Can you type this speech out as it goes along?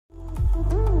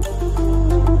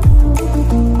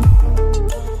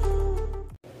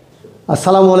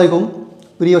আসসালামু আলাইকুম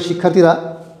প্রিয় শিক্ষার্থীরা,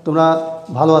 তোমরা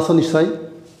ভালো আছো নিশ্চয়ই।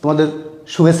 তোমাদের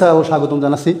শুভেচ্ছা ও স্বাগতম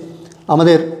জানাচ্ছি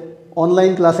আমাদের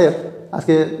অনলাইন ক্লাসের।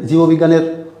 আজকে জীববিজ্ঞানের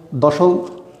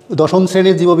দশম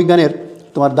শ্রেণীর জীববিজ্ঞানের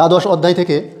তোমার দ্বাদশ অধ্যায়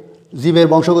থেকে জীবের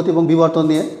বংশগতি এবং বিবর্তন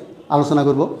নিয়ে আলোচনা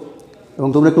করব, এবং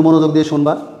তোমরা একটু মনোযোগ দিয়ে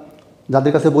শুনবা।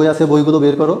 যাদের কাছে বই আছে বইগুলো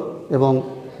বের করো এবং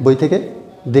বই থেকে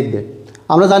দেখবে।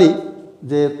 আমরা জানি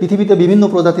যে পৃথিবীতে বিভিন্ন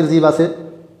প্রজাতির জীব আছে।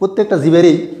 প্রত্যেকটা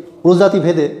জীবেরই প্রজাতি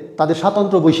ভেদে তাদের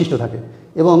স্বতন্ত্র বৈশিষ্ট্য থাকে,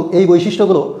 এবং এই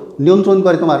বৈশিষ্ট্যগুলো নিয়ন্ত্রণ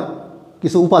করে তোমার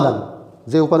কিছু উপাদান।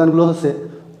 যে উপাদানগুলো হচ্ছে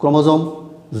ক্রোমোজোম,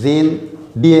 জিন,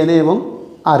 ডিএনএ এবং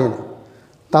আরএনএ।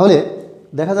 তাহলে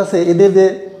দেখা যাচ্ছে এদের যে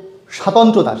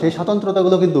স্বাতন্ত্রতা, সেই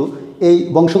স্বাতন্ত্রতাগুলো কিন্তু এই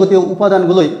বংশগতীয়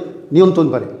উপাদানগুলোই নিয়ন্ত্রণ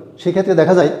করে। সেক্ষেত্রে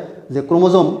দেখা যায় যে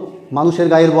ক্রোমোজোম মানুষের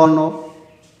গায়ের বর্ণ,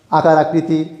 আকার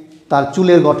আকৃতি, তার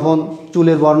চুলের গঠন,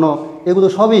 চুলের বর্ণ, এগুলো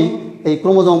সবই এই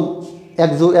ক্রোমোজোম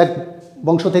এক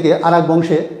বংশ থেকে আর এক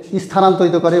বংশে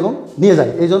স্থানান্তরিত করে এবং নিয়ে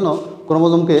যায়। এই জন্য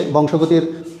ক্রোমোজোমকে বংশগতির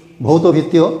ভৌত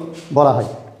ভিত্তিও বলা হয়।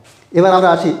 এবার আমরা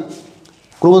আসি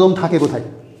ক্রোমোজোম থাকে কোথায়।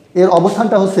 এর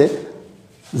অবস্থানটা হচ্ছে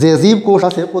যে জীব কোষ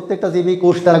আছে, প্রত্যেকটা জীবই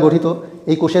কোষ দ্বারা গঠিত।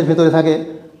 এই কোষের ভেতরে থাকে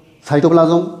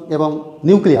সাইটোপ্লাজম এবং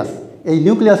নিউক্লিয়াস। এই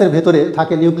নিউক্লিয়াসের ভেতরে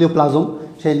থাকে নিউক্লিওপ্লাজম।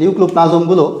 সেই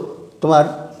নিউক্লিওপ্লাজমগুলো তোমার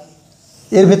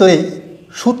এর ভেতরেই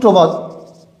সূত্রবদ্ধ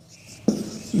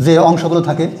যে অংশগুলো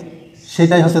থাকে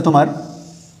সেটাই হচ্ছে তোমার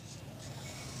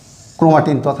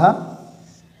ক্রোমাটিন তথা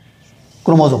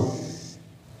ক্রোমোজোম।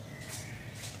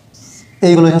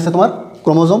 এইগুলোই হচ্ছে তোমার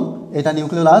ক্রোমোজোম, এটা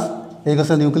নিউক্লিওলাস, এই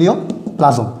হচ্ছে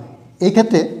নিউক্লিওপ্লাজম। এই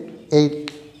ক্ষেত্রে এই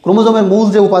ক্রোমোজোমের মূল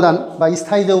যে উপাদান বা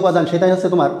স্থায়ী যে উপাদান সেটাই হচ্ছে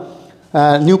তোমার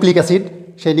নিউক্লিক অ্যাসিড।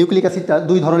 সেই নিউক্লিক অ্যাসিডটা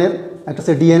দুই ধরনের, একটা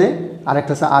হচ্ছে ডিএনএ আর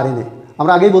একটা হচ্ছে আরএনএ।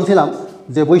 আমরা আগেই বলছিলাম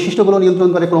যে বৈশিষ্ট্যগুলো নিয়ন্ত্রণ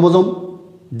করে ক্রোমোজোম,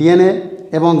 ডিএনএ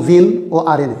এবং জিন ও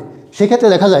আরএনএ। সেক্ষেত্রে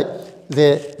দেখা যায় যে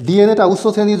ডিএনএটা উচ্চ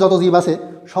শ্রেণীর যত জীব আছে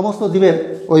সমস্ত জীবের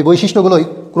ওই বৈশিষ্ট্যগুলোই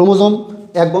ক্রোমোজোম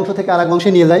এক বংশ থেকে আর এক বংশে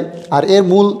নিয়ে যায়। আর এর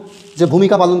মূল যে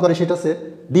ভূমিকা পালন করে সেটা হচ্ছে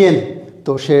ডিএনএ।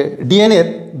 তো সে ডিএনএর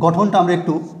গঠনটা আমরা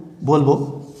একটু বলবো।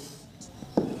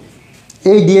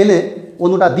 এই ডিএনএ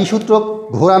অণুটা দ্বিসূত্রক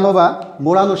ঘোরানো বা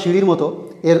মোড়ানো সিঁড়ির মতো।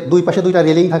 এর দুই পাশে দুইটা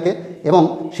রেলিং থাকে, এবং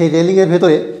সেই রেলিংয়ের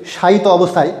ভেতরে শায়িত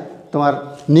অবস্থায় তোমার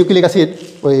নিউক্লিক অ্যাসিড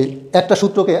ওই একটা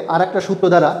সূত্রকে আর একটা সূত্র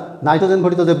দ্বারা নাইট্রোজেন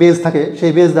ঘটিত যে বেজ থাকে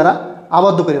সেই বেজ দ্বারা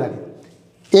আবদ্ধ করে রাখে।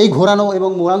 এই ঘোরানো এবং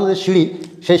মোড়ানো যে সিঁড়ি,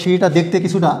 সেই সিঁড়িটা দেখতে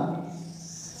কিছুটা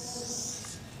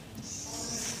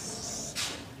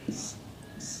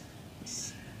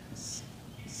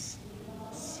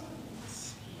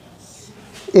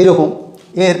এইরকম।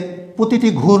 এর প্রতিটি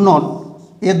ঘূর্ণন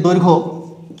এর দৈর্ঘ্য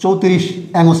 34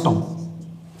 অ্যাংস্ট্রম,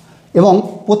 এবং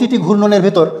প্রতিটি ঘূর্ণনের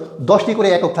ভেতর 10টি করে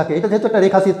একক থাকে। এটা যেহেতু একটা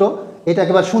রেখাচিত্র, এটা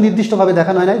একেবারে সুনির্দিষ্টভাবে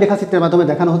দেখানো হয় না, রেখাচিত্রের মাধ্যমে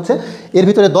দেখানো হচ্ছে। এর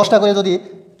ভিতরে 10টা করে যদি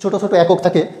ছোট ছোট একক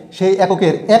থাকে, সেই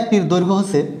এককের একটির দৈর্ঘ্য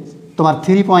হচ্ছে তোমার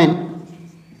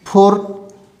 3.4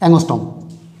 অ্যাংস্ট্রম।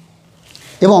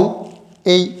 এবং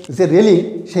এই যে রেলিং,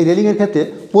 সেই রেলিংয়ের ক্ষেত্রে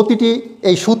প্রতিটি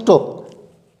এই সূত্রক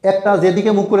একটা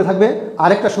যেদিকে মুখ করে থাকবে,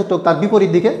 আরেকটা সূত্রক তার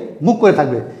বিপরীত দিকে মুখ করে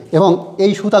থাকবে। এবং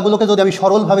এই সুতাগুলোকে যদি আমি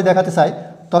সরলভাবে দেখাতে চাই,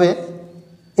 তবে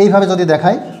এইভাবে যদি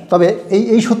দেখাই, তবে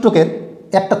এই সূত্রকের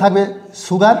একটা থাকবে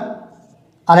সুগার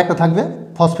আর একটা থাকবে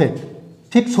ফসফেট।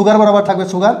 ঠিক সুগার বরাবর থাকবে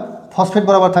সুগার, ফসফেট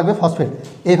বরাবর থাকবে ফসফেট।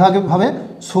 এইভাবে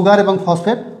সুগার এবং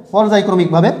ফসফেট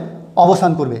পর্যায়ক্রমিকভাবে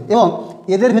অবস্থান করবে। এবং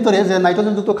এদের ভেতরে যে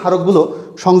নাইট্রোজেনযুক্ত ক্ষারকগুলো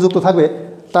সংযুক্ত থাকবে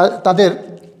তাদের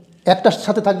একটার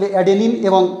সাথে থাকবে অ্যাডেনিন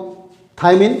এবং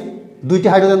থাইমিন, দুইটি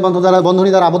হাইড্রোজেন বন্ধনী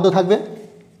দ্বারা আবদ্ধ থাকবে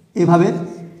এইভাবে।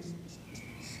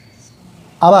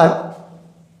 আবার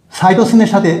সাইটোসিনের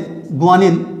সাথে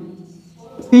গুয়ানিন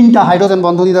 3টা হাইড্রোজেন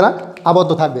বন্ধনী দ্বারা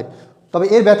আবদ্ধ থাকবে। তবে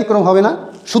এর ব্যতিক্রম হবে না,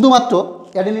 শুধুমাত্র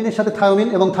অ্যাডেনিনের সাথে থায়োমিন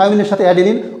এবং থায়োমিনের সাথে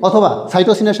অ্যাডেনিন, অথবা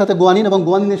সাইটোসিনের সাথে গুয়ানিন এবং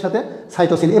গুয়ানিনের সাথে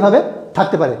সাইটোসিন এভাবে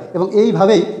থাকতে পারে। এবং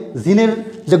এইভাবেই জিনের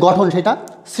যে গঠন সেটা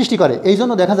সৃষ্টি করে। এই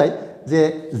জন্য দেখা যায় যে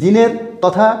জিনের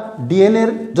তথা ডিএনএর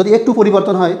যদি একটু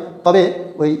পরিবর্তন হয়, তবে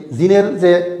ওই জিনের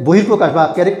যে বহির্প্রকাশ বা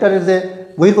ক্যারেক্টারের যে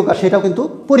বহির্প্রকাশ সেটাও কিন্তু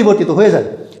পরিবর্তিত হয়ে যায়।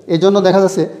 এই জন্য দেখা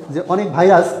যাচ্ছে যে অনেক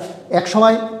ভাইরাস এক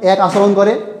সময় এক আচরণ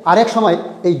করে, আরেক সময়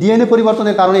এই ডিএনএ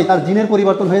পরিবর্তনের কারণেই তার জিনের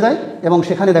পরিবর্তন হয়ে যায়, এবং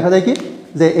সেখানে দেখা যায় কি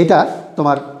যে এটা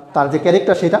তোমার তার যে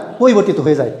ক্যারেক্টার সেটা পরিবর্তিত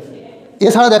হয়ে যায়।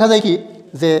 এছাড়া দেখা যায় কি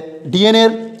যে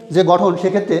ডিএনএর যে গঠন,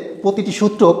 সেক্ষেত্রে প্রতিটি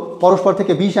সূত্র পরস্পর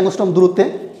থেকে 20 অ্যাংস্ট্রম দূরত্বে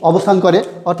অবস্থান করে।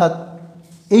 অর্থাৎ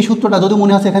এই সূত্রটা যদি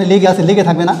মনে আছে এখানে লেগে আছে, লেগে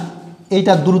থাকবে না,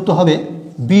 এইটার দূরত্ব হবে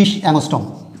 20 অ্যাংস্ট্রম,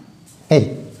 এই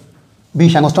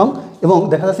 20 অ্যাংস্ট্রম। এবং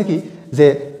দেখা যাচ্ছে কি যে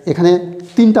এখানে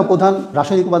 3টা প্রধান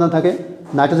রাসায়নিক উপাদান থাকে: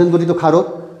 নাইট্রোজেন গঠিত ক্ষারক,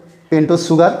 পেন্টোজ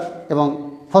সুগার এবং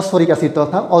ফসফরিক অ্যাসিড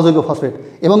তথা অজৈব ফসফেট।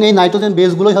 এবং এই নাইট্রোজেন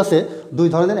বেসগুলোই হচ্ছে দুই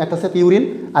ধরনের, একটা হচ্ছে পিউরিন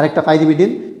আর একটা পাইরিমিডিন।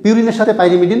 পিউরিনের সাথে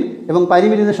পাইরিমিডিন এবং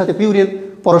পাইরিমিডিনের সাথে পিউরিন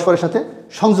পরস্পরের সাথে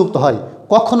সংযুক্ত হয়।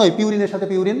 কখনোই পিউরিনের সাথে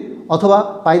পিউরিন অথবা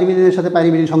পাইরিমিডিনের সাথে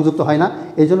পাইরিমিডিন সংযুক্ত হয় না।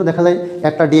 এই জন্য দেখা যায়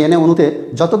একটা ডিএনএ অণুতে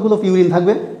যতগুলো পিউরিন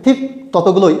থাকবে ঠিক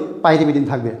ততগুলোই পাইরিমিডিন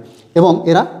থাকবে, এবং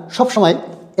এরা সবসময়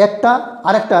একটা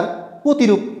আরেকটার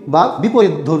প্রতিরূপ বা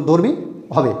বিপরীত ধর্মী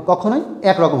হবে, কখনোই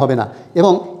একরকম হবে না।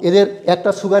 এবং এদের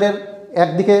একটা সুগারের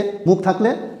একদিকে মুখ থাকলে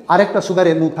আরেকটা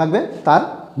সুগারের মুখ থাকবে তার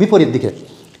বিপরীত দিকে।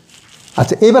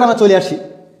 আচ্ছা, এইবার আমরা চলে আসি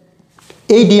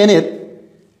এই ডিএনএর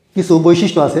কিছু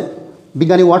বৈশিষ্ট্য আছে।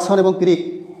 বিজ্ঞানী ওয়াটসন এবং ক্রিক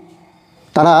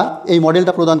তারা এই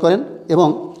মডেলটা প্রদান করেন, এবং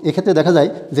এক্ষেত্রে দেখা যায়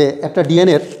যে একটা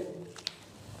ডিএনএর,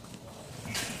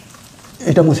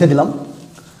 এটা মুছে দিলাম,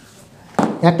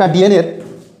 একটা ডিএনএর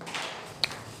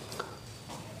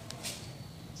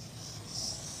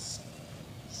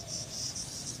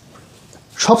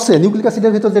সবচেয়ে নিউক্লিক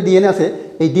অ্যাসিডের ভিতর যে ডিএনএ আছে,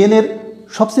 এই ডিএনএর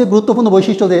সবচেয়ে গুরুত্বপূর্ণ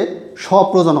বৈশিষ্ট্য যে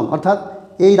স্বপ্রজনন, অর্থাৎ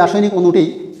এই রাসায়নিক অণুটি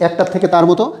একটার থেকে তার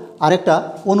মতো আরেকটা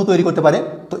অণু তৈরি করতে পারে।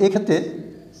 তো এক্ষেত্রে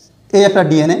এই একটা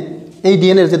ডিএনএ, এই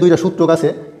ডিএনএর যে দুইটা সূত্রক আছে,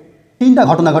 তিনটা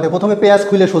ঘটনা ঘটে। প্রথমে পেঁয়াজ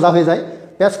খুলে সোজা হয়ে যায়,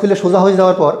 পেঁয়াজ খুলে সোজা হয়ে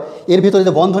যাওয়ার পর এর ভিতরে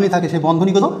যে বন্ধনী থাকে সেই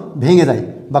বন্ধনীগুলো ভেঙে যায়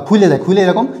বা খুলে যায়, খুলে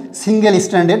এরকম সিঙ্গেল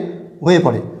স্ট্র্যান্ডেড হয়ে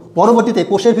পড়ে। পরবর্তীতে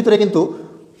কোষের ভিতরে কিন্তু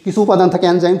কিছু উপাদান থাকে,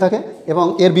 এনজাইম থাকে, এবং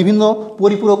এর বিভিন্ন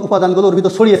পরিপূরক উপাদানগুলো ওর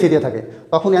ভিতর ছড়িয়ে ছিটিয়ে থাকে।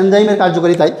 তখন এনজাইমের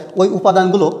কার্যকারিতায় ওই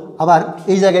উপাদানগুলো আবার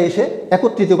এই জায়গায় এসে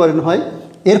একত্রিতকরণ হয়।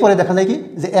 এরপরে দেখা যায় কি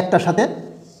যে একটার সাথে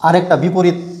আরেকটা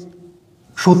বিপরীত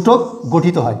সূত্রক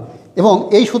গঠিত হয়, এবং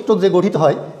এই সূত্রক যে গঠিত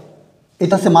হয়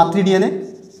এটা হচ্ছে মাতৃ ডিএনএ,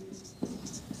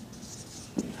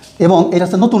 এবং এটা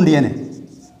হচ্ছে নতুন ডিএনএ।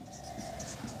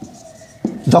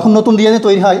 যখন নতুন ডিএনএ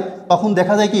তৈরি হয় তখন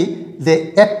দেখা যায় কি যে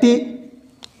একটি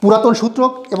পুরাতন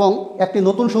সূত্রক এবং একটি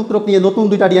নতুন সূত্রক নিয়ে নতুন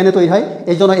দুইটা ডিএনএ তৈরি হয়।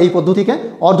 এই জন্য এই পদ্ধতিকে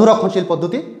অর্ধরক্ষণশীল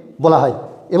পদ্ধতি বলা হয়,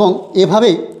 এবং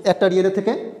এভাবেই একটা ডিএনএ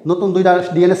থেকে নতুন দুইটা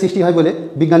ডিএনএ সৃষ্টি হয় বলে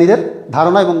বিজ্ঞানীদের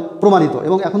ধারণা এবং প্রমাণিত।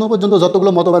 এবং এখনও পর্যন্ত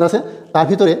যতগুলো মতবাদ আছে তার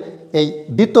ভিতরে এই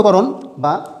বৃত্তকরণ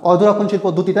বা অর্ধরক্ষণশীল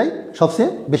পদ্ধতিটাই সবচেয়ে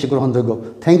বেশি গ্রহণযোগ্য।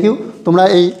 Thank you. তোমরা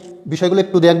এই বিষয়গুলো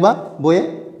একটু দেখবা, বইয়ে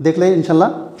দেখলে ইনশাল্লাহ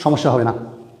সমস্যা হবে না।